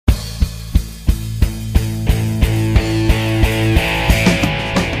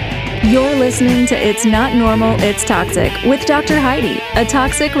You're listening to It's Not Normal, It's Toxic with Dr. Heidi, a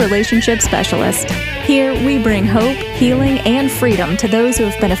toxic relationship specialist. Here, we bring hope, healing, and freedom to those who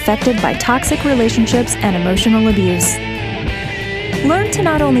have been affected by toxic relationships and emotional abuse. Learn to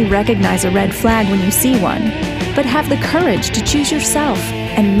not only recognize a red flag when you see one, but have the courage to choose yourself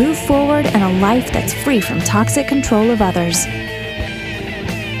and move forward in a life that's free from toxic control of others.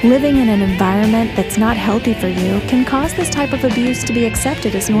 Living in an environment that's not healthy for you can cause this type of abuse to be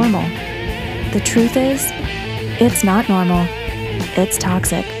accepted as normal. The truth is, it's not normal. It's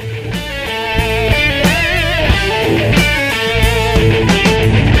toxic.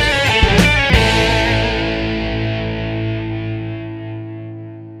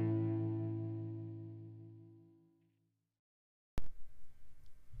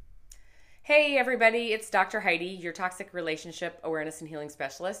 Hey everybody, it's Dr. Heidi, your toxic relationship awareness and healing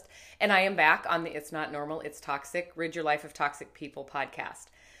specialist, and I am back on the It's Not Normal, It's Toxic, Rid Your Life of Toxic People podcast.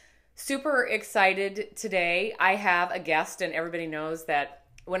 Super excited today. I have a guest, and everybody knows that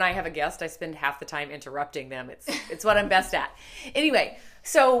when I have a guest, I spend half the time interrupting them. It's what I'm best at. Anyway,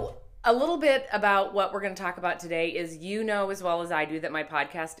 so a little bit about what we're going to talk about today is, you know as well as I do that my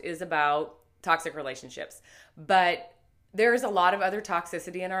podcast is about toxic relationships, but there's a lot of other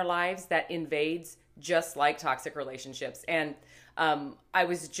toxicity in our lives that invades just like toxic relationships. And I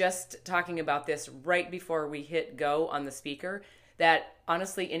was just talking about this right before we hit go on the speaker, that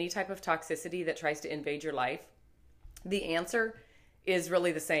honestly, any type of toxicity that tries to invade your life, the answer is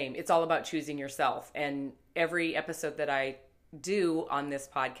really the same. It's all about choosing yourself. And every episode that I do on this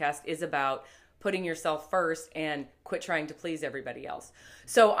podcast is about putting yourself first and quit trying to please everybody else.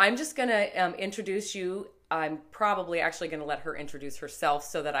 So I'm just going to introduce you. I'm probably actually going to let her introduce herself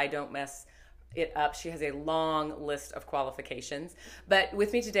so that I don't mess it up. She has a long list of qualifications. But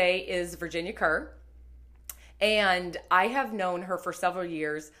with me today is Virginia Kerr, and I have known her for several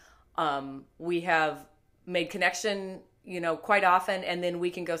years. We have made connection, quite often, and then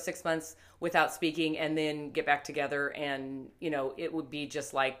we can go 6 months without speaking and then get back together, and, it would be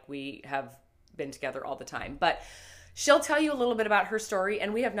just like we have been together all the time. But she'll tell you a little bit about her story,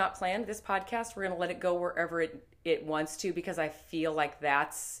 and we have not planned this podcast. We're going to let it go wherever it wants to, because I feel like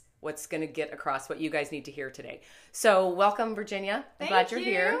that's what's going to get across what you guys need to hear today. So welcome, Virginia. I'm glad you're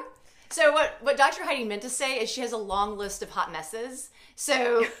here. So what Dr. Heidi meant to say is she has a long list of hot messes.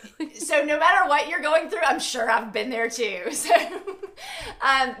 So no matter what you're going through, I'm sure I've been there too. So,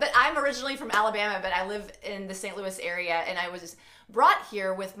 but I'm originally from Alabama, but I live in the St. Louis area, and I was brought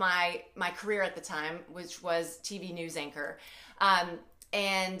here with my career at the time, which was TV news anchor.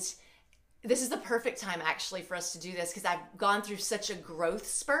 And this is the perfect time actually for us to do this, because I've gone through such a growth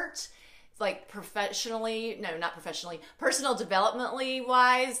spurt, like personal developmentally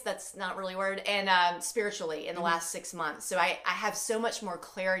wise, that's not really a word, and spiritually in the last 6 months. So I have so much more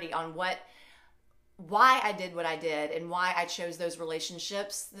clarity on why I did what I did and why I chose those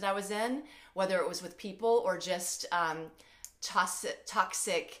relationships that I was in, whether it was with people or just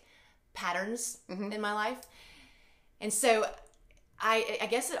toxic patterns in my life. And so I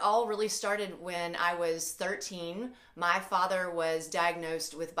guess it all really started when I was 13. My father was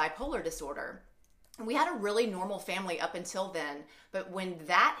diagnosed with bipolar disorder. And we had a really normal family up until then. But when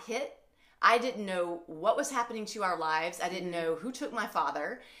that hit, I didn't know what was happening to our lives. I didn't know who took my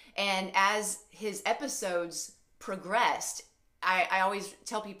father. And as his episodes progressed, I always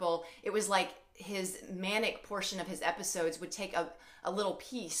tell people it was like his manic portion of his episodes would take a little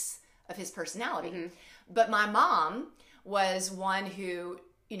piece of his personality. But my mom was one who,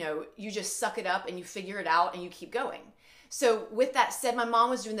 you just suck it up and you figure it out and you keep going. So with that said, my mom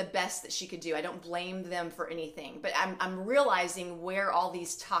was doing the best that she could do. I don't blame them for anything, but I'm realizing where all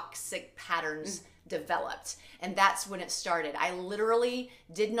these toxic patterns developed. And that's when it started. I literally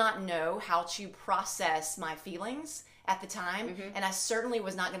did not know how to process my feelings at the time. And I certainly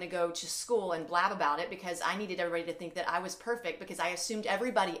was not going to go to school and blab about it, because I needed everybody to think that I was perfect, because I assumed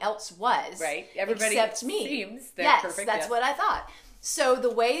everybody else was. Right. Everybody except me. Seems they're perfect. That's what I thought. So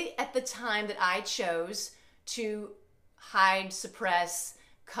the way at the time that I chose to hide, suppress,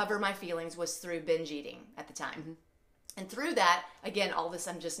 cover my feelings was through binge eating at the time. And through that, again, all this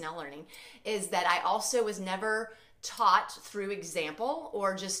I'm just now learning, is that I also was never taught through example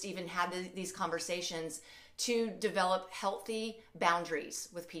or just even had these conversations to develop healthy boundaries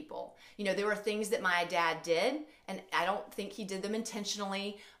with people. There were things that my dad did, and I don't think he did them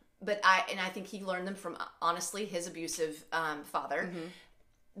intentionally, but I think he learned them from, honestly, his abusive father,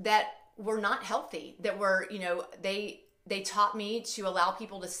 that were not healthy, that were, they taught me to allow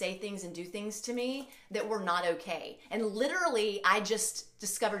people to say things and do things to me that were not okay. And literally, I just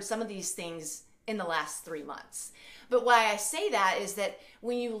discovered some of these things in the last 3 months. But why I say that is that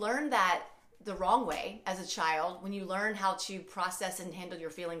when you learn that the wrong way as a child, when you learn how to process and handle your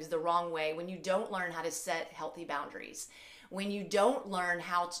feelings the wrong way, when you don't learn how to set healthy boundaries, when you don't learn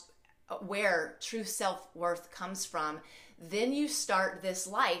where true self-worth comes from, then you start this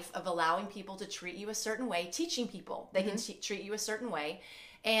life of allowing people to treat you a certain way, teaching people they can treat you a certain way,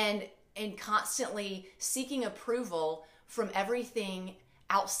 and constantly seeking approval from everything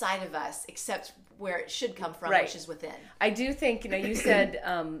outside of us except where it should come from, which is within. I do think, you said,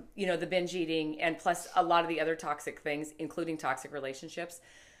 the binge eating and plus a lot of the other toxic things, including toxic relationships.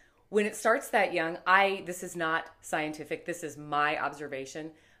 When it starts that young, this is not scientific, this is my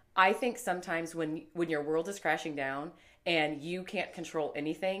observation. I think sometimes when your world is crashing down and you can't control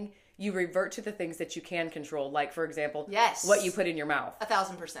anything, you revert to the things that you can control. Like, for example, what you put in your mouth.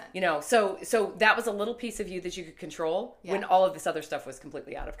 1,000%. So that was a little piece of you that you could control when all of this other stuff was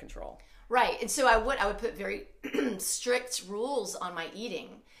completely out of control. Right. And so I would put very strict rules on my eating.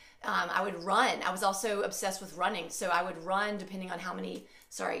 I would run. I was also obsessed with running. So I would run depending on how many,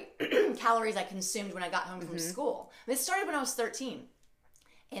 calories I consumed when I got home from school. This started when I was 13.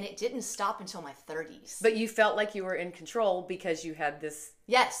 And it didn't stop until my 30s. But you felt like you were in control because you had this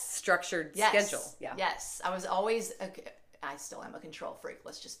structured schedule. Yeah. Yes. I was always, I still am a control freak,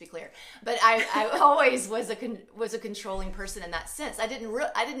 let's just be clear. But I always was a controlling person in that sense. I didn't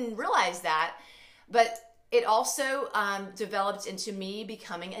realize that, but it also developed into me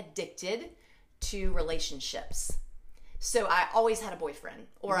becoming addicted to relationships. So I always had a boyfriend,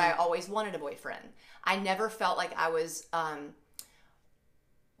 or I always wanted a boyfriend. I never felt like I was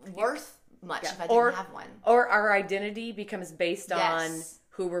worth much if I didn't have one. Or our identity becomes based on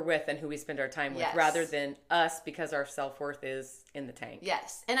who we're with and who we spend our time with, rather than us, because our self-worth is in the tank.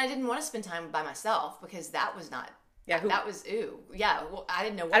 Yes. And I didn't want to spend time by myself because that was not, that was, well, I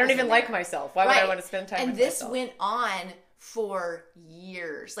didn't know what I don't even like myself. Why would I want to spend time with myself? And this went on for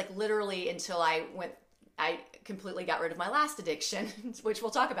years, like literally until I completely got rid of my last addiction, which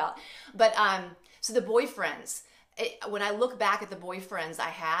we'll talk about. But, so the boyfriends, when I look back at the boyfriends I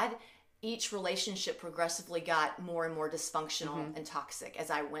had, each relationship progressively got more and more dysfunctional and toxic as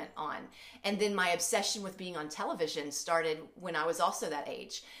I went on. And then my obsession with being on television started when I was also that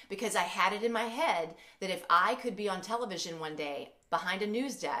age, because I had it in my head that if I could be on television one day behind a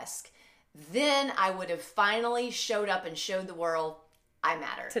news desk, then I would have finally showed up and showed the world I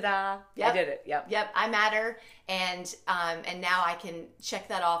matter. Ta-da. Yep. I did it. Yep. I matter. And now I can check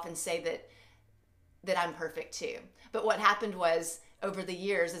that off and say that I'm perfect too. But what happened was, over the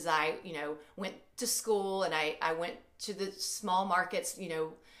years, as I, went to school and I went to the small markets,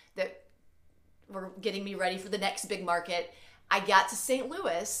 that were getting me ready for the next big market, I got to St.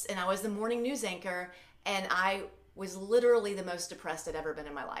 Louis and I was the morning news anchor, and I was literally the most depressed I'd ever been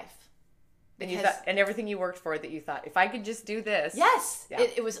in my life. And everything you worked for, that you thought, if I could just do this. Yes. Yeah.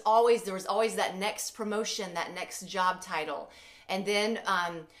 There was always that next promotion, that next job title. And then,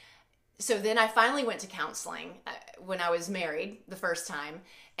 so then I finally went to counseling when I was married the first time.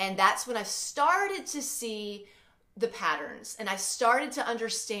 And that's when I started to see the patterns. And I started to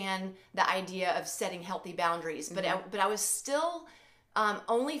understand the idea of setting healthy boundaries. But I was still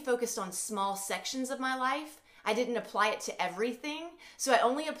only focused on small sections of my life. I didn't apply it to everything. So I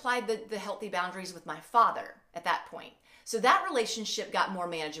only applied the healthy boundaries with my father at that point. So that relationship got more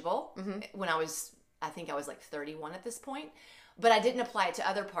manageable when I think I was like 31 at this point. But I didn't apply it to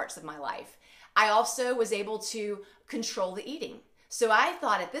other parts of my life. I also was able to control the eating. So I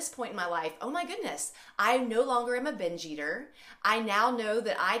thought at this point in my life, oh my goodness, I no longer am a binge eater. I now know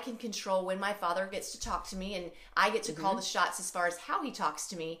that I can control when my father gets to talk to me, and I get to call the shots as far as how he talks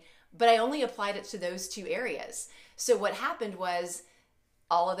to me. But I only applied it to those two areas. So what happened was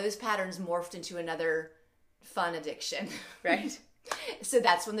all of those patterns morphed into another fun addiction, right? So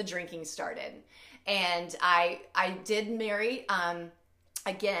that's when the drinking started. And I did marry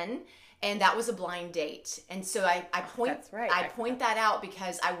again, and that was a blind date. And so I point that out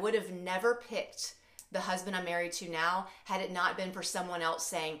because I would have never picked the husband I'm married to now had it not been for someone else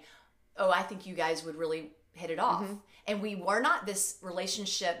saying, oh, I think you guys would really hit it off. And we were not this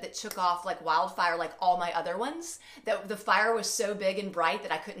relationship that took off like wildfire like all my other ones. That the fire was so big and bright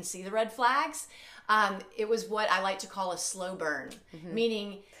that I couldn't see the red flags. It was what I like to call a slow burn,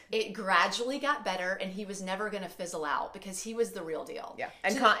 meaning it gradually got better, and he was never going to fizzle out because he was the real deal. Yeah,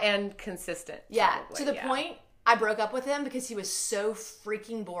 and consistent. Yeah, probably. To the point I broke up with him because he was so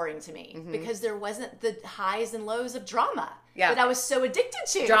freaking boring to me, because there wasn't the highs and lows of drama that I was so addicted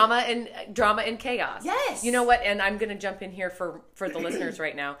to. Drama and chaos. Yes. You know what? And I'm going to jump in here for the listeners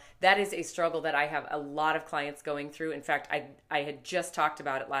right now. That is a struggle that I have a lot of clients going through. In fact, I had just talked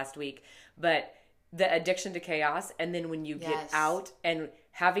about it last week, but the addiction to chaos, and then when you get out and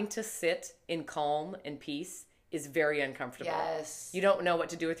having to sit in calm and peace is very uncomfortable. Yes. You don't know what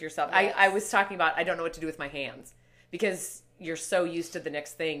to do with yourself. Yes. I was talking about, I don't know what to do with my hands, because you're so used to the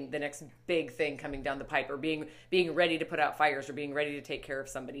next big thing coming down the pipe, or being ready to put out fires, or being ready to take care of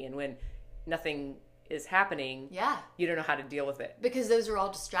somebody. And when nothing is happening, you don't know how to deal with it. Because those are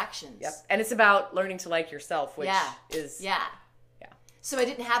all distractions. Yep. And it's about learning to like yourself, which is... Yeah. So I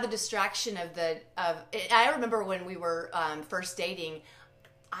didn't have the distraction I remember when we were first dating,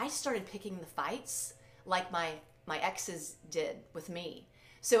 I started picking the fights like my exes did with me.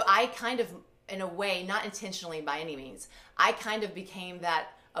 So I kind of, in a way, not intentionally by any means, I kind of became that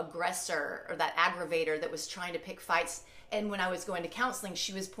aggressor or that aggravator that was trying to pick fights. And when I was going to counseling,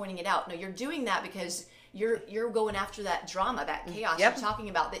 she was pointing it out. No, you're doing that because you're going after that drama, that chaos you're talking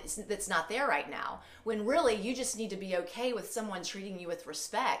about that's not there right now. When really you just need to be okay with someone treating you with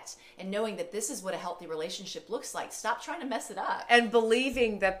respect and knowing that this is what a healthy relationship looks like. Stop trying to mess it up. And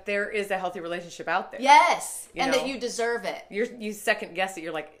believing that there is a healthy relationship out there. Yes. That you deserve it. You second guess it.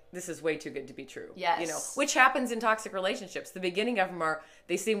 You're like, this is way too good to be true. Yes. Which happens in toxic relationships. The beginning of them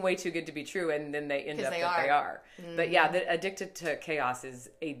they seem way too good to be true, and then they end up that they are. Mm-hmm. But the addicted to chaos is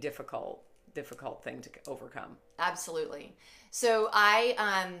a difficult thing to overcome. Absolutely. So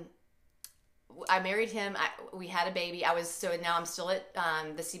I married him. We had a baby. Now I'm still at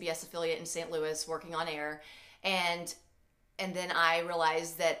the CBS affiliate in St. Louis working on air, and then I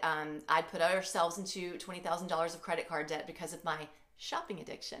realized that I'd put ourselves into $20,000 of credit card debt because of my shopping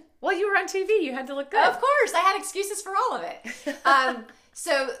addiction. Well, you were on TV. You had to look good. Of course, I had excuses for all of it.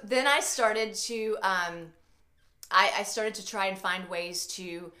 So then I started to I started to try and find ways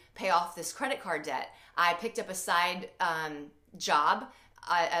to pay off this credit card debt. I picked up a side job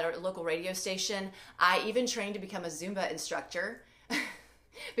at a local radio station. I even trained to become a Zumba instructor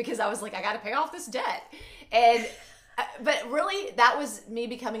because I was like, I got to pay off this debt. But really, that was me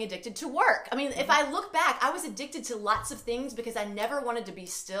becoming addicted to work. I mean, if I look back, I was addicted to lots of things because I never wanted to be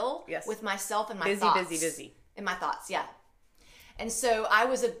still with myself and my thoughts. Busy. And my thoughts, And so I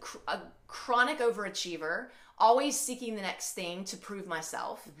was a chronic overachiever, always seeking the next thing to prove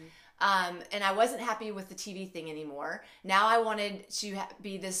myself. Mm-hmm. And I wasn't happy with the TV thing anymore. Now I wanted to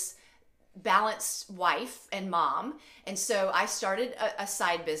be this balanced wife and mom. And so I started a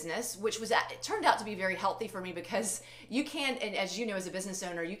side business, which it turned out to be very healthy for me, because you can't, and as you know, as a business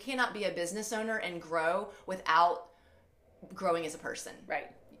owner, you cannot be a business owner and grow without growing as a person.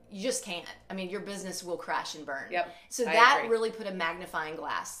 Right. You just can't. I mean, your business will crash and burn. Yep. So that really put a magnifying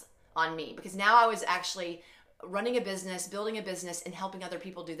glass on me, because now I was actually running a business, building a business, and helping other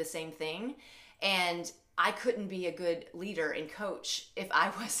people do the same thing. And I couldn't be a good leader and coach if I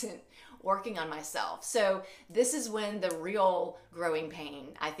wasn't working on myself. So this is when the real growing pain,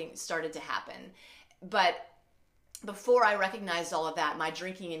 I think, started to happen. But before I recognized all of that, my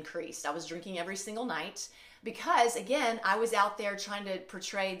drinking increased. I was drinking every single night because, again, I was out there trying to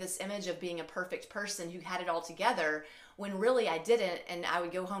portray this image of being a perfect person who had it all together, when really I didn't. And I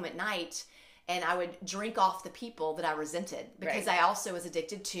would go home at night and I would drink off the people that I resented, because I also was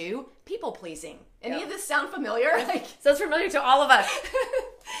addicted to people pleasing. Any of this sound familiar? Sounds familiar to all of us.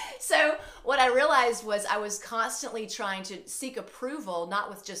 So what I realized was I was constantly trying to seek approval, not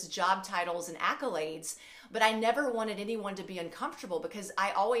with just job titles and accolades, but I never wanted anyone to be uncomfortable, because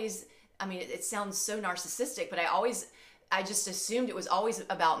it sounds so narcissistic, but I just assumed it was always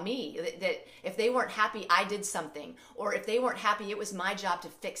about me, that if they weren't happy, I did something, or if they weren't happy, it was my job to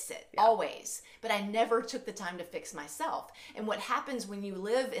fix it, always. But I never took the time to fix myself. And what happens when you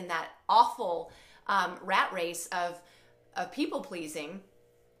live in that awful rat race of people pleasing,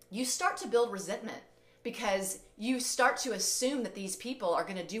 you start to build resentment, because you start to assume that these people are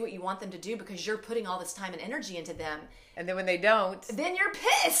going to do what you want them to do because you're putting all this time and energy into them. And then when they don't, then you're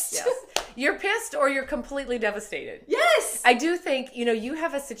pissed. Yes. You're pissed, or you're completely devastated. Yes. I do think, you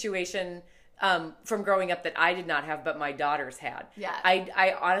have a situation from growing up that I did not have, but my daughters had. Yeah.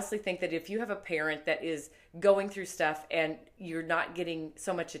 I honestly think that if you have a parent that is going through stuff and you're not getting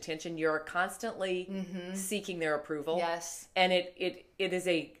so much attention, you're constantly seeking their approval. Yes. And it is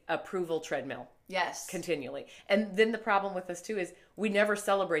a approval treadmill. Yes. Continually. And then the problem with us too is we never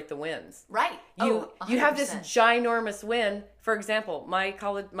celebrate the wins. Right. You have this ginormous win. For example,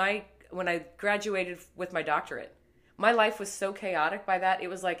 when I graduated with my doctorate, My life was so chaotic by that. It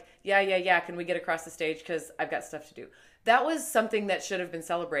was like, yeah, can we get across the stage because I've got stuff to do. That was something that should have been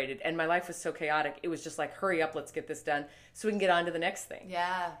celebrated. And my life was so chaotic. It was just like, hurry up, let's get this done so we can get on to the next thing.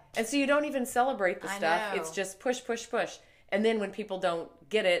 Yeah. And so you don't even celebrate the stuff. know. It's just push. And then when people don't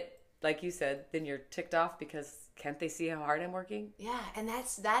get it, like you said, then you're ticked off because can't they see how hard I'm working? Yeah, and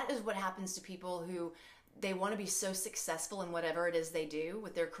that is what happens to people who they want to be so successful in whatever it is they do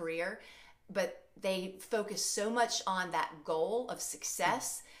with their career, but they focus so much on that goal of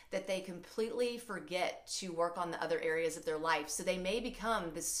success that they completely forget to work on the other areas of their life. So they may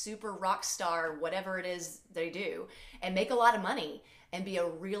become this super rock star, whatever it is they do, and make a lot of money and be a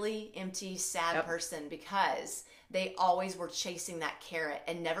really empty, sad person because they always were chasing that carrot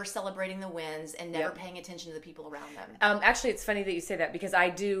and never celebrating the wins and never paying attention to the people around them. Actually, it's funny that you say that because I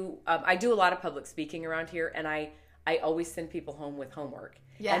do a lot of public speaking around here, and I always send people home with homework.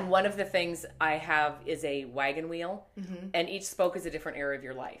 Yeah. And one of the things I have is a wagon wheel, and each spoke is a different area of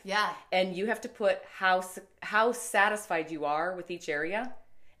your life. Yeah. And you have to put how satisfied you are with each area,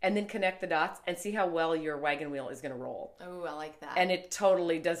 and then connect the dots and see how well your wagon wheel is going to roll. Oh, I like that. And it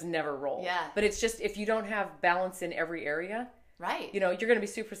totally does never roll. Yeah. But it's just, if you don't have balance in every area, right. you're going to be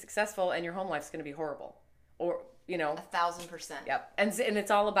super successful and your home life's going to be horrible. Or, 1,000%. Yep. And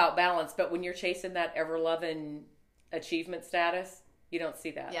it's all about balance. But when you're chasing that ever-loving achievement status, you don't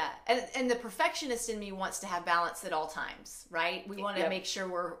see that. Yeah. And the perfectionist in me wants to have balance at all times, right? We want to make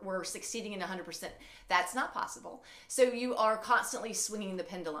sure we're succeeding in 100%. That's not possible. So you are constantly swinging the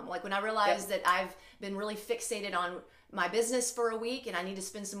pendulum. Like when I realized that I've been really fixated on my business for a week and I need to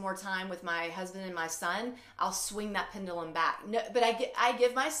spend some more time with my husband and my son, I'll swing that pendulum back. No, but I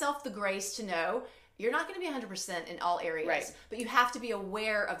give myself the grace to know you're not going to be 100% in all areas, right. But you have to be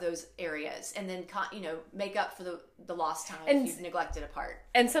aware of those areas and then, make up for the lost time and, if you've neglected a part.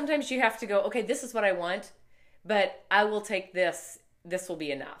 And sometimes you have to go, okay, this is what I want, but I will take this. This will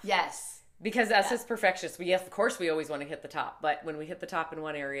be enough. Yes. Because us as perfectionists, of course, we always want to hit the top. But when we hit the top in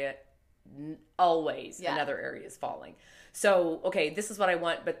one area, always another area is falling. So, okay, this is what I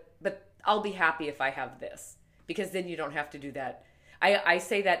want, but I'll be happy if I have this. Because then you don't have to do that. I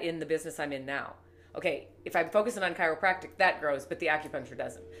say that in the business I'm in now. Okay, if I'm focusing on chiropractic, that grows, but the acupuncture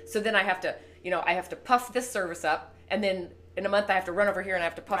doesn't. So then I have to puff this service up, and then in a month I have to run over here and I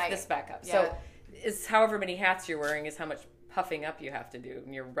have to puff this back up. Yeah. So it's however many hats you're wearing is how much puffing up you have to do,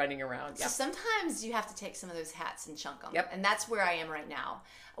 and you're running around. So sometimes you have to take some of those hats and chunk them. Yep. And that's where I am right now.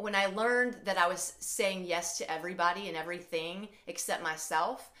 When I learned that I was saying yes to everybody and everything except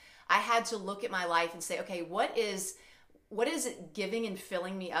myself, I had to look at my life and say, okay, what is it giving and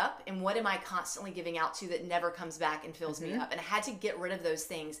filling me up, and what am I constantly giving out to that never comes back and fills me up? And I had to get rid of those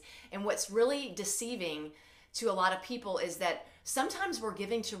things. And what's really deceiving to a lot of people is that sometimes we're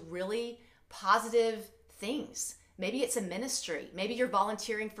giving to really positive things. Maybe it's a ministry. Maybe you're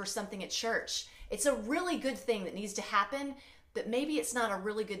volunteering for something at church. It's a really good thing that needs to happen, but maybe it's not a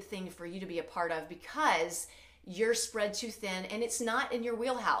really good thing for you to be a part of because you're spread too thin and it's not in your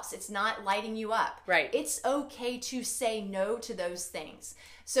wheelhouse. It's not lighting you up. Right. It's okay to say no to those things.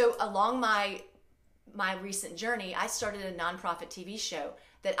 So along my recent journey, I started a nonprofit TV show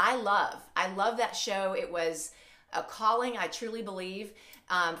that I love. I love that show. It was a calling, I truly believe,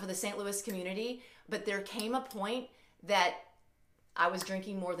 for the St. Louis community. But there came a point that I was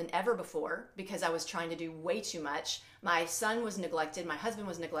drinking more than ever before because I was trying to do way too much. My son was neglected. My husband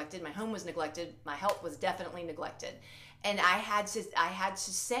was neglected. My home was neglected. My health was definitely neglected. And I had to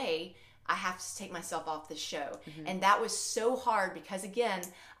say, I have to take myself off the show. Mm-hmm. And that was so hard because, again,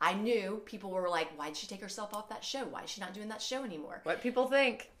 I knew people were like, why'd she take herself off that show? Why is she not doing that show anymore? What people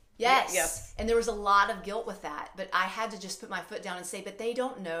think. Yes. Yes. And there was a lot of guilt with that. But I had to just put my foot down and say, but they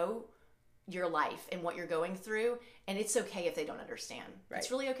don't know your life and what you're going through, and it's okay if they don't understand. Right.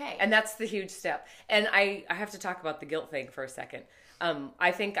 It's really okay. And that's the huge step. And I have to talk about the guilt thing for a second.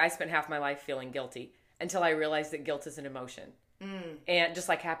 I think I spent half my life feeling guilty until I realized that guilt is an emotion. And just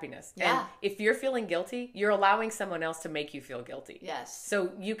like happiness. Yeah. And if you're feeling guilty, you're allowing someone else to make you feel guilty. Yes.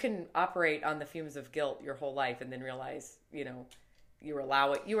 So you can operate on the fumes of guilt your whole life and then realize, you're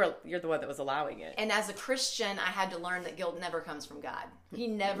the one that was allowing it. And as a Christian, I had to learn that guilt never comes from God. He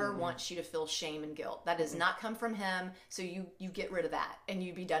never wants you to feel shame and guilt. That does not come from him. So you get rid of that and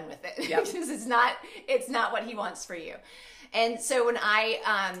you be done with it. Yep. Because it's not what he wants for you. And so when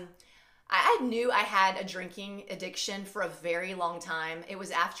I knew I had a drinking addiction for a very long time. It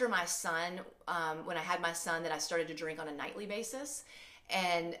was after my son, when I had my son, that I started to drink on a nightly basis.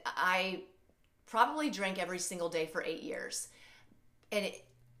 And I probably drank every single day for 8 years. And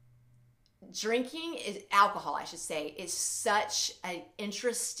drinking is alcohol, I should say, is such an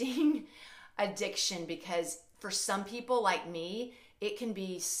interesting addiction because for some people like me, it can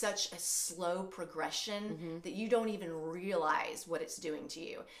be such a slow progression that you don't even realize what it's doing to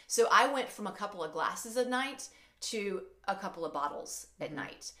you. So I went from a couple of glasses a night to a couple of bottles at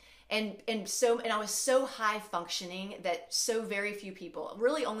night. And I was so high functioning that so very few people,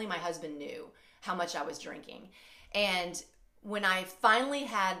 really only my husband, knew how much I was drinking. And when I finally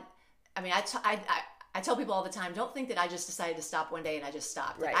had, I mean, I tell people all the time, don't think that I just decided to stop one day and I just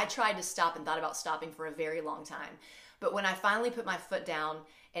stopped. Like, I tried to stop and thought about stopping for a very long time. But when I finally put my foot down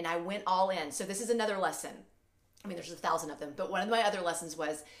and I went all in, so this is another lesson. I mean, there's 1,000 of them, but one of my other lessons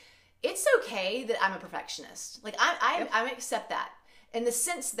was, it's okay that I'm a perfectionist. Like, I accept that. In the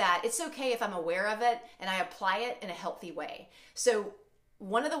sense that it's okay if I'm aware of it and I apply it in a healthy way. So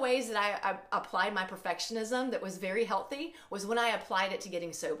one of the ways that I applied my perfectionism that was very healthy was when I applied it to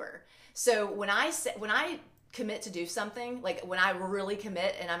getting sober. So when I commit to do something, like when I really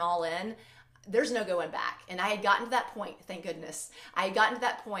commit and I'm all in, there's no going back. And I had gotten to that point, thank goodness. I had gotten to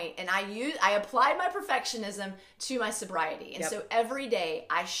that point, and I applied my perfectionism to my sobriety. And so every day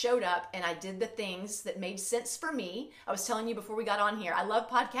I showed up and I did the things that made sense for me. I was telling you before we got on here, I love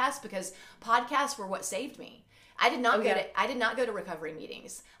podcasts because podcasts were what saved me. I did not go to recovery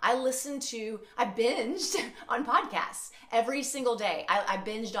meetings. I binged on podcasts every single day. I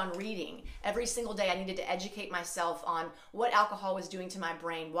binged on reading every single day. I needed to educate myself on what alcohol was doing to my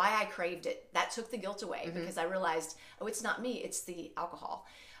brain, why I craved it. That took the guilt away because I realized, oh, it's not me, it's the alcohol.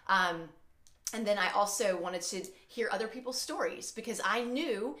 And then I also wanted to hear other people's stories because I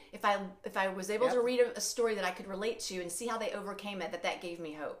knew if I was able to read a story that I could relate to and see how they overcame it, that gave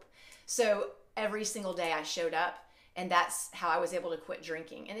me hope. So every single day I showed up, and that's how I was able to quit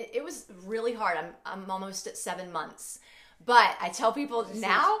drinking. And it was really hard. I'm almost at 7 months. But I tell people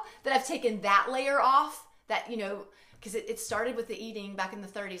now that I've taken that layer off, that, because it started with the eating back in the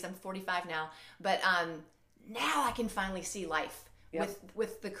 30s. I'm 45 now. But now I can finally see life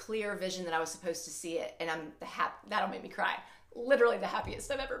with the clear vision that I was supposed to see it. And that'll make me cry. Literally the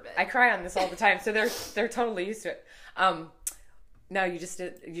happiest I've ever been. I cry on this all the time. So they're totally used to it. No, you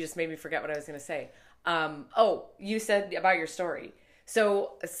just made me forget what I was going to say. You said about your story.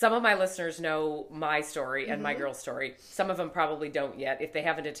 So some of my listeners know my story and my girl's story. Some of them probably don't yet. If they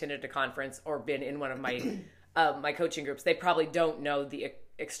haven't attended a conference or been in one of my my coaching groups, they probably don't know the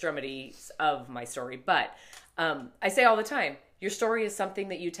extremities of my story. But I say all the time, your story is something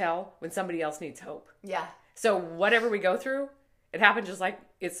that you tell when somebody else needs hope. Yeah. So whatever we go through, it happened just like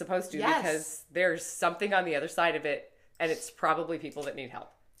it's supposed to because there's something on the other side of it. And it's probably people that need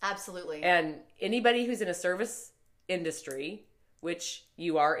help. Absolutely. And anybody who's in a service industry, which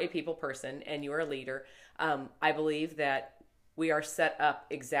you are a people person and you are a leader, I believe that we are set up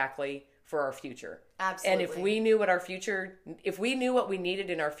exactly for our future. Absolutely. And if we knew what we needed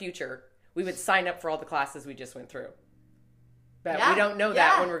in our future, we would sign up for all the classes we just went through. But we don't know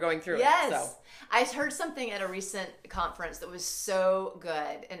that when we're going through it. So. I heard something at a recent conference that was so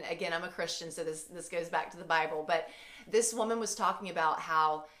good. And again, I'm a Christian, so this goes back to the Bible. But this woman was talking about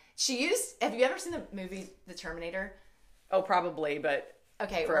how have you ever seen the movie The Terminator? Oh, probably, but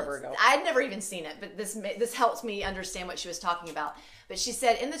forever ago. I'd never even seen it, but this helped me understand what she was talking about. But she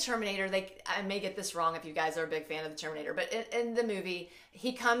said in The Terminator, I may get this wrong if you guys are a big fan of The Terminator, but in the movie,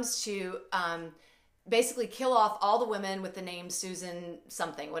 he comes to basically kill off all the women with the name Susan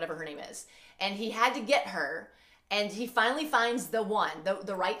something, whatever her name is. And he had to get her, and he finally finds the one,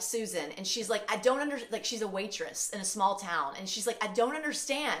 the right Susan. And she's like, I don't understand, like she's a waitress in a small town. And she's like, I don't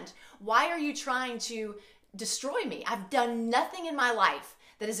understand. Why are you trying to destroy me? I've done nothing in my life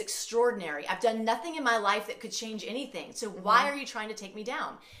that is extraordinary. I've done nothing in my life that could change anything. So why are you trying to take me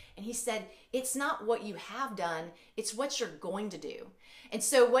down? And he said, it's not what you have done, it's what you're going to do. And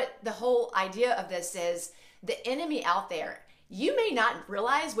so what the whole idea of this is, the enemy out there, you may not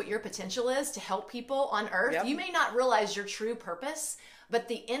realize what your potential is to help people on earth. Yep. You may not realize your true purpose, but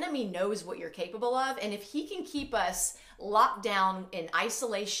the enemy knows what you're capable of. And if he can keep us locked down in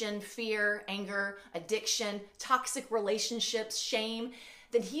isolation, fear, anger, addiction, toxic relationships, shame,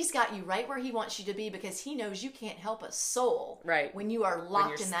 then he's got you right where he wants you to be, because he knows you can't help a soul when you are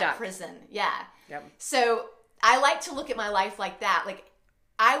locked in that prison. Yeah. Yep. So I like to look at my life like that. Like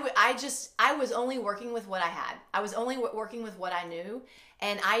I was only working with what I had. I was only working with what I knew.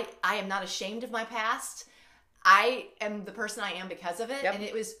 And I am not ashamed of my past. I am the person I am because of it. Yep. And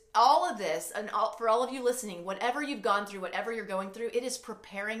it was all of this, and for all of you listening, whatever you've gone through, whatever you're going through, it is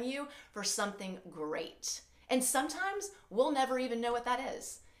preparing you for something great. And sometimes we'll never even know what that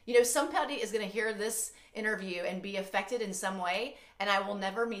is. You know, somebody is going to hear this interview and be affected in some way, and I will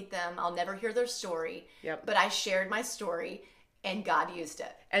never meet them. I'll never hear their story. Yep. But I shared my story, and God used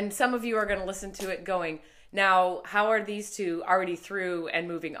it. And some of you are going to listen to it going, Now, how are these two already through and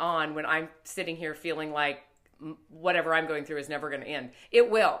moving on when I'm sitting here feeling like whatever I'm going through is never going to end? It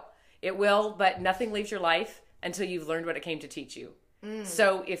will, but nothing leaves your life until you've learned what it came to teach you.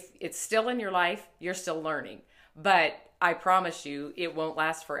 So if it's still in your life, you're still learning. But I promise you, it won't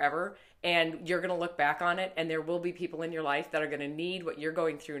last forever. And you're going to look back on it, and there will be people in your life that are going to need what you're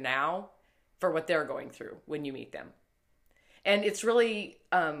going through now for what they're going through when you meet them. And it's really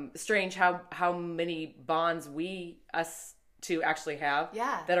strange how many bonds us two actually have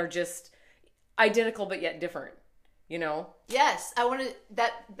that are just identical but yet different, you know? Yes, I wanted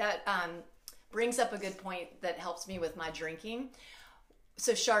that brings up a good point that helps me with my drinking.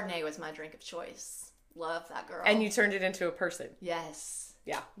 So Chardonnay was my drink of choice. Love that girl. And you turned it into a person. Yes.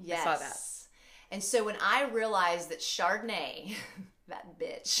 Yeah, yes. I saw that. And so when I realized that Chardonnay, that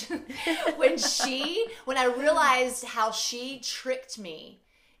bitch, when I realized how she tricked me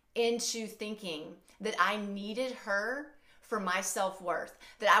into thinking that I needed her for my self-worth,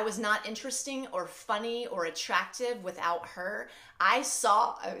 that I was not interesting or funny or attractive without her, it's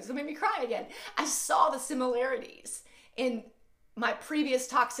gonna make me cry again. I saw the similarities in my previous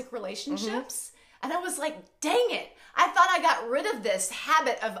toxic relationships. And I was like, dang it. I thought I got rid of this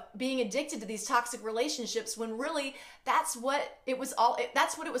habit of being addicted to these toxic relationships when really that's what it was all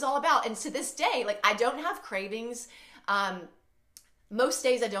about. And to this day, like, I don't have cravings. Most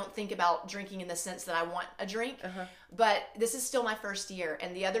days I don't think about drinking in the sense that I want a drink, but this is still my first year.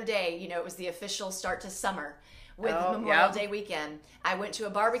 And the other day, it was the official start to summer with Memorial Day weekend. I went to a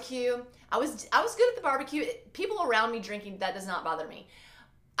barbecue. I was good at the barbecue. People around me drinking, that does not bother me.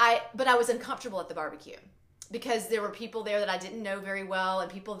 But I was uncomfortable at the barbecue because there were people there that I didn't know very well,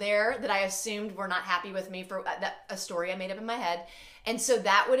 and people there that I assumed were not happy with me for a story I made up in my head. And so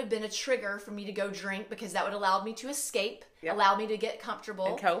that would have been a trigger for me to go drink, because that would allow me to escape, allow me to get comfortable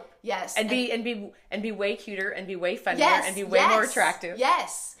and cope. Yes, and be way cuter and be way funnier and be way more attractive.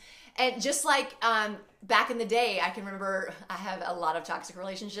 Yes, and just like back in the day, I can remember, I have a lot of toxic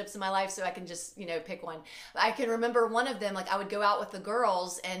relationships in my life, so I can just, pick one. I can remember one of them, like I would go out with the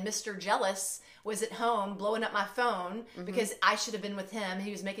girls and Mr. Jealous was at home blowing up my phone because I should have been with him.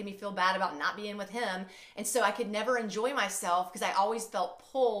 He was making me feel bad about not being with him. And so I could never enjoy myself because I always felt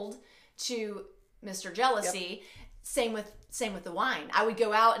pulled to Mr. Jealousy. Same with the wine. I would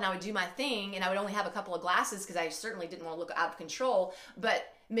go out and I would do my thing, and I would only have a couple of glasses because I certainly didn't want to look out of control. But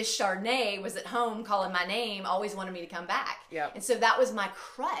Miss Chardonnay was at home calling my name, always wanted me to come back. Yep. And so that was my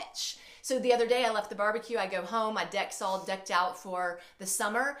crutch. So the other day I left the barbecue, I go home, my deck's all decked out for the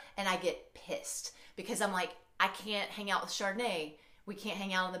summer, and I get pissed because I'm like, I can't hang out with Chardonnay. We can't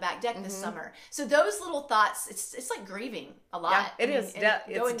hang out on the back deck this summer. So those little thoughts, it's like grieving a lot. Yeah, it is.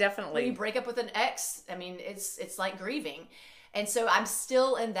 It's definitely. When you break up with an ex, I mean, it's like grieving. And so I'm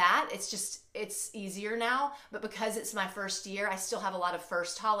still in that. It's easier now. But because it's my first year, I still have a lot of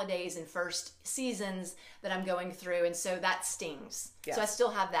first holidays and first seasons that I'm going through. And so that stings. Yes. So I still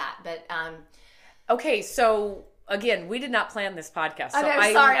have that. But okay, so again, we did not plan this podcast. So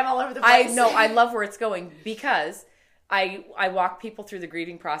sorry, I'm all over the place. I know, I love where it's going because I walk people through the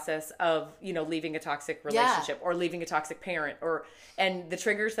grieving process of, leaving a toxic relationship or leaving a toxic parent, and the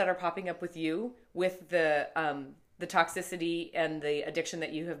triggers that are popping up with you with the toxicity and the addiction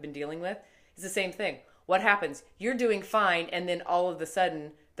that you have been dealing with is the same thing. What happens? You're doing fine, and then all of a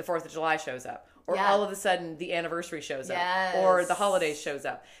sudden the 4th of July shows up, or all of a sudden the anniversary shows up, or the holidays shows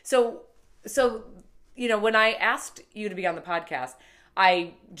up. So when I asked you to be on the podcast,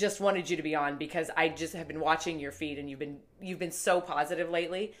 I just wanted you to be on because I just have been watching your feed, and you've been so positive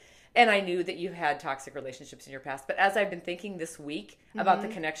lately. And I knew that you had toxic relationships in your past. But as I've been thinking this week about the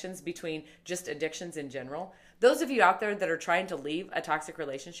connections between just addictions in general, those of you out there that are trying to leave a toxic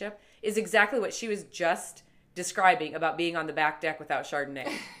relationship is exactly what she was just describing about being on the back deck without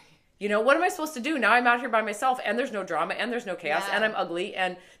Chardonnay. What am I supposed to do? Now I'm out here by myself, and there's no drama, and there's no chaos, and I'm ugly,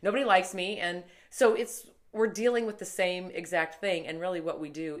 and nobody likes me. And so we're dealing with the same exact thing. And really what we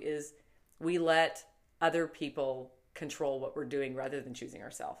do is we let other people control what we're doing rather than choosing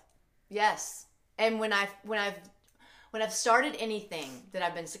ourselves. Yes. And when I've started anything that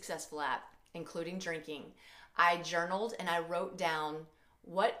I've been successful at, including drinking, I journaled and I wrote down,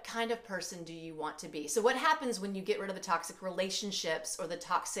 what kind of person do you want to be? So what happens when you get rid of the toxic relationships or the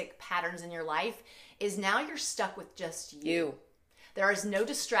toxic patterns in your life is now you're stuck with just you. There is no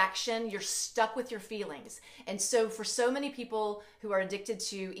distraction. You're stuck with your feelings. And so for so many people who are addicted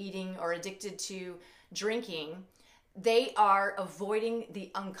to eating or addicted to drinking, they are avoiding the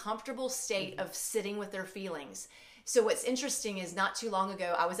uncomfortable state of sitting with their feelings. So what's interesting is not too long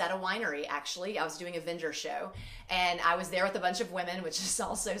ago, I was at a winery, actually. I was doing a vendor show, and I was there with a bunch of women, which is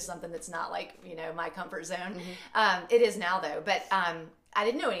also something that's not like, my comfort zone. It is now though, but I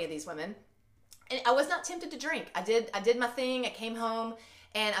didn't know any of these women, and I was not tempted to drink. I did my thing. I came home,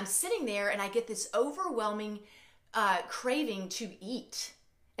 and I'm sitting there, and I get this overwhelming craving to eat.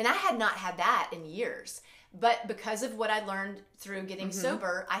 And I had not had that in years. But because of what I learned through getting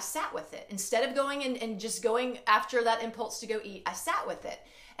sober, I sat with it. Instead of going and just going after that impulse to go eat, I sat with it.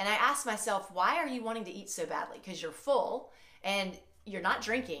 And I asked myself, why are you wanting to eat so badly? Because you're full and you're not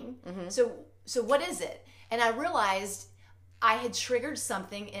drinking. So what is it? And I realized I had triggered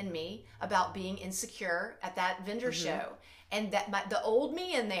something in me about being insecure at that vendor show. And that the old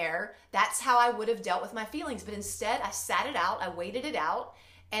me in there, that's how I would have dealt with my feelings. But instead, I sat it out. I waited it out.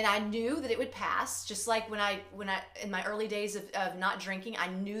 And I knew that it would pass, just like when I in my early days of not drinking, I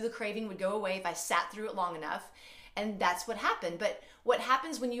knew the craving would go away if I sat through it long enough. And that's what happened. But what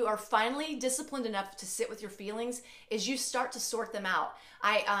happens when you are finally disciplined enough to sit with your feelings is you start to sort them out.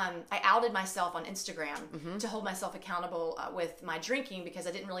 I outed myself on Instagram to hold myself accountable with my drinking, because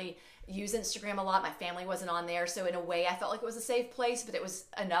I didn't really use Instagram a lot. My family wasn't on there. So in a way, I felt like it was a safe place, but it was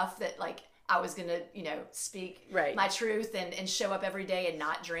enough that I was going to, speak my truth and show up every day and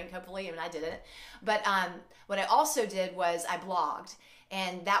not drink, hopefully. I mean, I didn't. But what I also did was I blogged,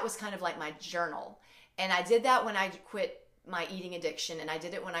 and that was kind of like my journal. And I did that when I quit my eating addiction, and I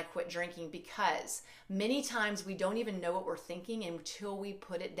did it when I quit drinking, because many times we don't even know what we're thinking until we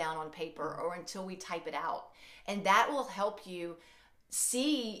put it down on paper or until we type it out. And that will help you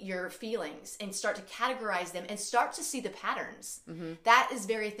see your feelings and start to categorize them and start to see the patterns. That is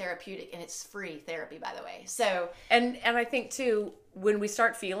very therapeutic, and it's free therapy, by the way. So, and I think too, when we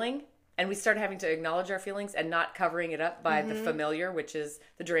start feeling and we start having to acknowledge our feelings and not covering it up by the familiar, which is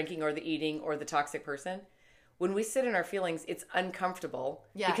the drinking or the eating or the toxic person, when we sit in our feelings, it's uncomfortable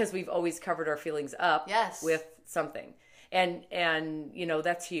because we've always covered our feelings up with something. And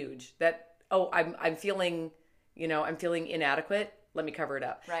that's huge. I'm feeling, I'm feeling inadequate. Let me cover it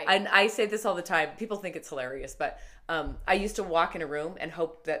up. Right. And I say this all the time. People think it's hilarious, but I used to walk in a room and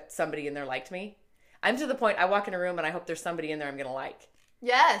hope that somebody in there liked me. I'm to the point I walk in a room and I hope there's somebody in there I'm going to like.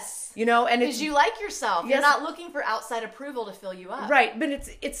 Yes. And because you like yourself. Yes. You're not looking for outside approval to fill you up. Right. But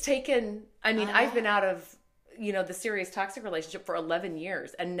it's taken, I've been out of, the serious toxic relationship for 11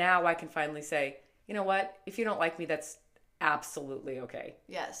 years. And now I can finally say, you know what? If you don't like me, that's absolutely okay.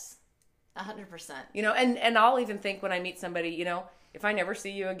 Yes. 100%. And I'll even think when I meet somebody, if I never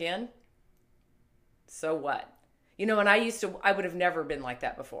see you again, so what? And I would have never been like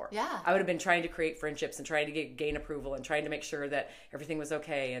that before. Yeah. I would have been trying to create friendships and trying to gain approval and trying to make sure that everything was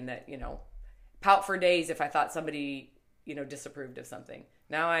okay, and that, pout for days if I thought somebody, disapproved of something.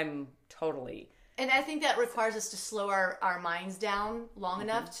 Now I'm totally... And I think that requires us to slow our minds down long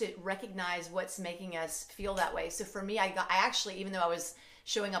enough to recognize what's making us feel that way. So for me, I actually, even though I was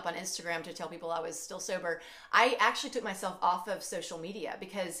showing up on Instagram to tell people I was still sober, I actually took myself off of social media,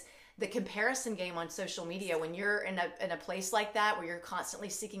 because the comparison game on social media, when you're in a place like that where you're constantly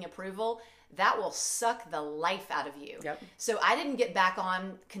seeking approval, that will suck the life out of you. Yep. So I didn't get back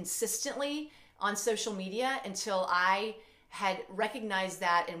on consistently on social media until I had recognized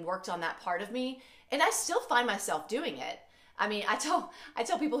that and worked on that part of me. And I still find myself doing it. I mean, I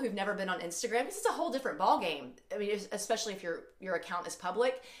tell people who've never been on Instagram, it's a whole different ballgame. I mean, especially if your account is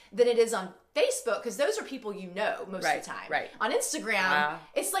public, than it is on Facebook, because those are people most of the time. Right. On Instagram,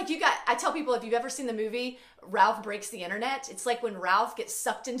 it's like I tell people, if you've ever seen the movie Ralph Breaks the Internet, it's like when Ralph gets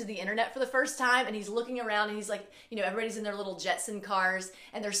sucked into the internet for the first time, and he's looking around, and he's like, everybody's in their little Jetson cars,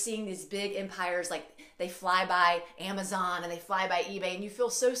 and they're seeing these big empires, like they fly by Amazon and they fly by eBay, and you feel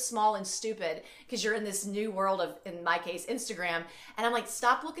so small and stupid because you're in this new world of, in my case, Instagram. And I'm like,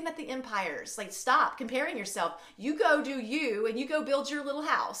 stop looking at the empires. Like, stop comparing yourself. You go do you, and you go build your little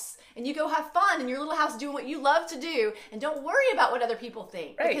house, and you go have fun in your little house doing what you love to do, and don't worry about what other people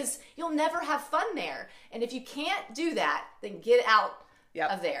think, because you'll never have fun there. And if you can't do that, then get out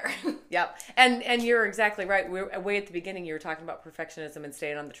of there. Yep. And you're exactly right. Way at the beginning, you were talking about perfectionism and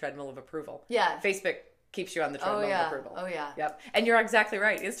staying on the treadmill of approval. Yeah. Facebook keeps you on the treadmill of approval. Oh, yeah. Yep. And you're exactly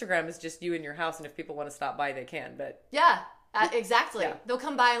right. Instagram is just you in your house, and if people want to stop by, they can. But yeah, exactly. Yeah. They'll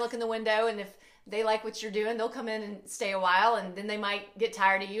come by and look in the window, and if they like what you're doing, they'll come in and stay a while, and then they might get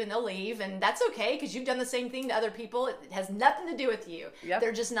tired of you and they'll leave, and that's okay, because you've done the same thing to other people. It has nothing to do with you. Yep.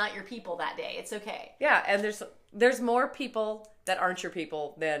 They're just not your people that day. It's okay. Yeah, and there's more people that aren't your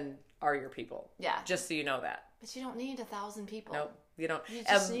people than are your people. Yeah. Just so you know that. But you don't need 1,000 people. Nope, you don't. You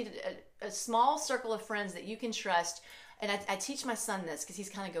just need a small circle of friends that you can trust. And I teach my son this, because he's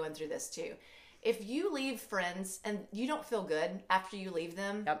kind of going through this too. if you leave friends and you don't feel good after you leave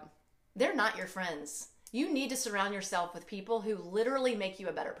them, they're not your friends. You need to surround yourself with people who literally make you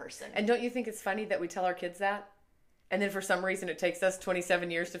a better person. And don't you think it's funny that we tell our kids that? And then for some reason it takes us 27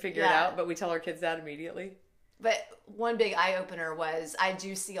 years to figure it out, but we tell our kids that immediately? But one big eye-opener was I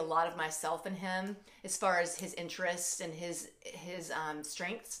do see a lot of myself in him as far as his interests and his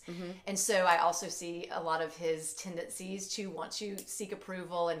strengths. Mm-hmm. And so I also see a lot of his tendencies to want to seek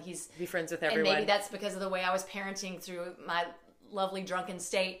approval, and he's... Be friends with everyone. And maybe that's because of the way I was parenting through my lovely drunken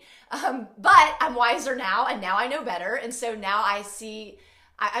state. But I'm wiser now, and now I know better. And so now I see...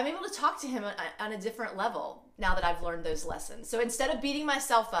 I'm able to talk to him on a different level now that I've learned those lessons. So instead of beating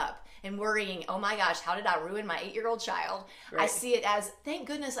myself up and worrying, oh my gosh, how did I ruin my 8-year-old child? Right. I see it as, thank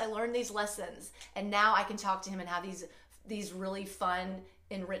goodness I learned these lessons. And now I can talk to him and have these really fun,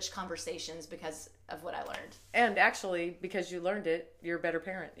 enriched conversations because of what I learned. And actually, because you learned it, you're a better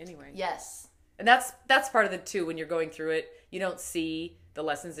parent anyway. Yes. And that's part of it too. When you're going through it, you don't see the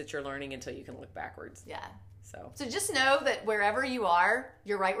lessons that you're learning until you can look backwards. Yeah. So just know that wherever you are,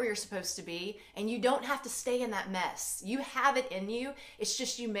 you're right where you're supposed to be, and you don't have to stay in that mess. You have it in you. It's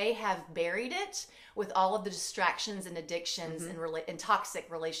just you may have buried it with all of the distractions and addictions and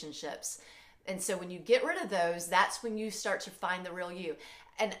toxic relationships. And so when you get rid of those, that's when you start to find the real you.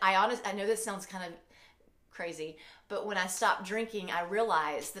 And I know this sounds kind of crazy, but when I stopped drinking, I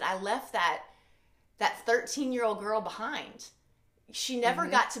realized that I left that 13-year-old girl behind. She never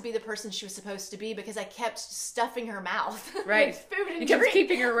got to be the person she was supposed to be because I kept stuffing her mouth with food and you kept drink.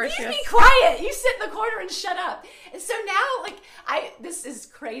 Keeping her You be quiet. You sit in the corner and shut up. And so now, this is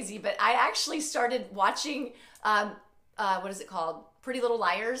crazy, but I actually started watching, what is it called? Pretty Little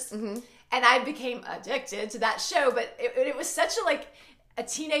Liars. Mm-hmm. And I became addicted to that show, but it was such a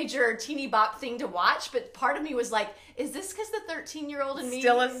teenager, teeny bop thing to watch, but part of me was like, is this because the 13-year-old in me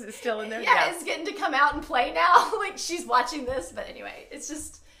still in there? Yeah, is getting to come out and play now. Like, she's watching this. But anyway,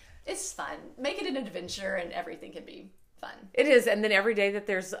 it's fun. Make it an adventure, and everything can be fun. It is. And then every day that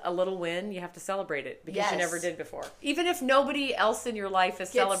there's a little win, you have to celebrate it because you never did before. Even if nobody else in your life is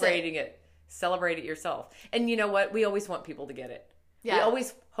celebrating it, celebrate it yourself. And you know what? We always want people to get it. Yeah. We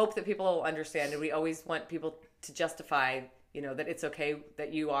always hope that people will understand, and we always want people to justify, that it's okay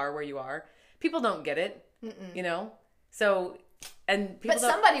that you are where you are. People don't get it, So, but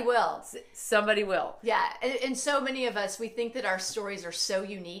somebody will. Somebody will. Yeah, and so many of us, we think that our stories are so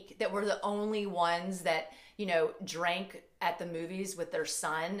unique that we're the only ones that, drank at the movies with their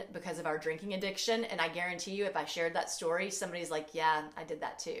son because of our drinking addiction. And I guarantee you, if I shared that story, somebody's like, yeah, I did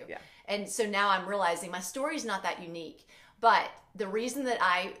that too. Yeah. And so now I'm realizing my story's not that unique. But the reason that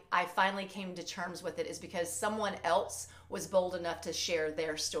I finally came to terms with it is because someone else was bold enough to share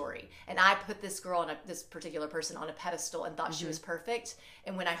their story. And I put this girl, this particular person, on a pedestal and thought she was perfect.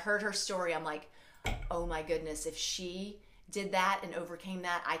 And when I heard her story, I'm like, oh my goodness, if she did that and overcame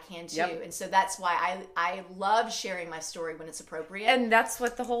that, I can too. Yep. And so that's why I love sharing my story when it's appropriate. And that's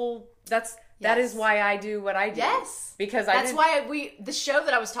what that is why I do what I do. Yes. Because that's why the show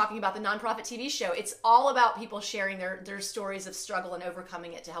that I was talking about, the nonprofit TV show, it's all about people sharing their stories of struggle and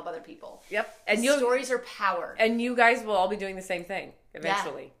overcoming it to help other people. Yep. And stories are power. And you guys will all be doing the same thing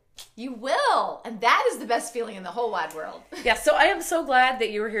eventually. Yeah. You will. And that is the best feeling in the whole wide world. Yeah. So I am so glad that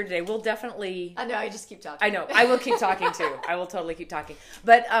you were here today. We'll definitely... I know. I just keep talking. I know. I will keep talking too. I will totally keep talking.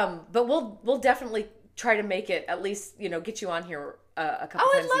 But we'll definitely try to make it at least, get you on here a couple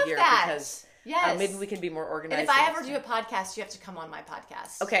times a year. That. Because yes. Maybe we can be more organized. And if I ever do a podcast, you have to come on my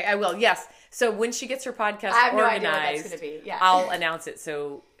podcast. Okay, I will. Yes. So when she gets her podcast I have organized, no idea what that's going to be. Yeah. I'll announce it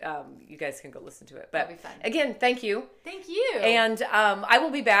so you guys can go listen to it. But that'll be fun. Again, thank you. Thank you. And I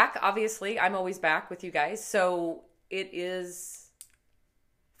will be back. Obviously, I'm always back with you guys. So it is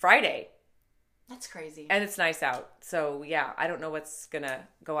Friday. That's crazy. And it's nice out. So yeah, I don't know what's going to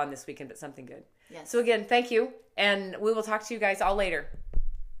go on this weekend, but something good. Yes. So again, thank you. And we will talk to you guys all later.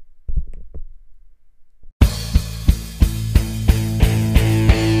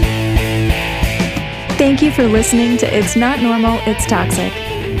 Thank you for listening to It's Not Normal, It's Toxic.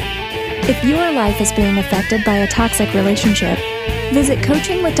 If your life is being affected by a toxic relationship, visit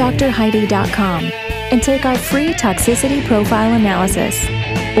coachingwithdrheidi.com and take our free toxicity profile analysis,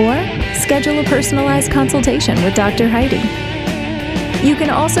 or schedule a personalized consultation with Dr. Heidi. You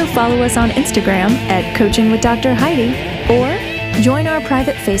can also follow us on Instagram at Coaching with Dr. Heidi, or join our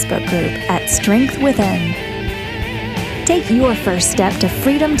private Facebook group at Strength Within. Take your first step to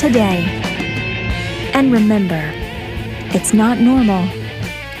freedom today. And remember, it's not normal,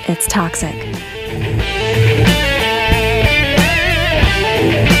 it's toxic.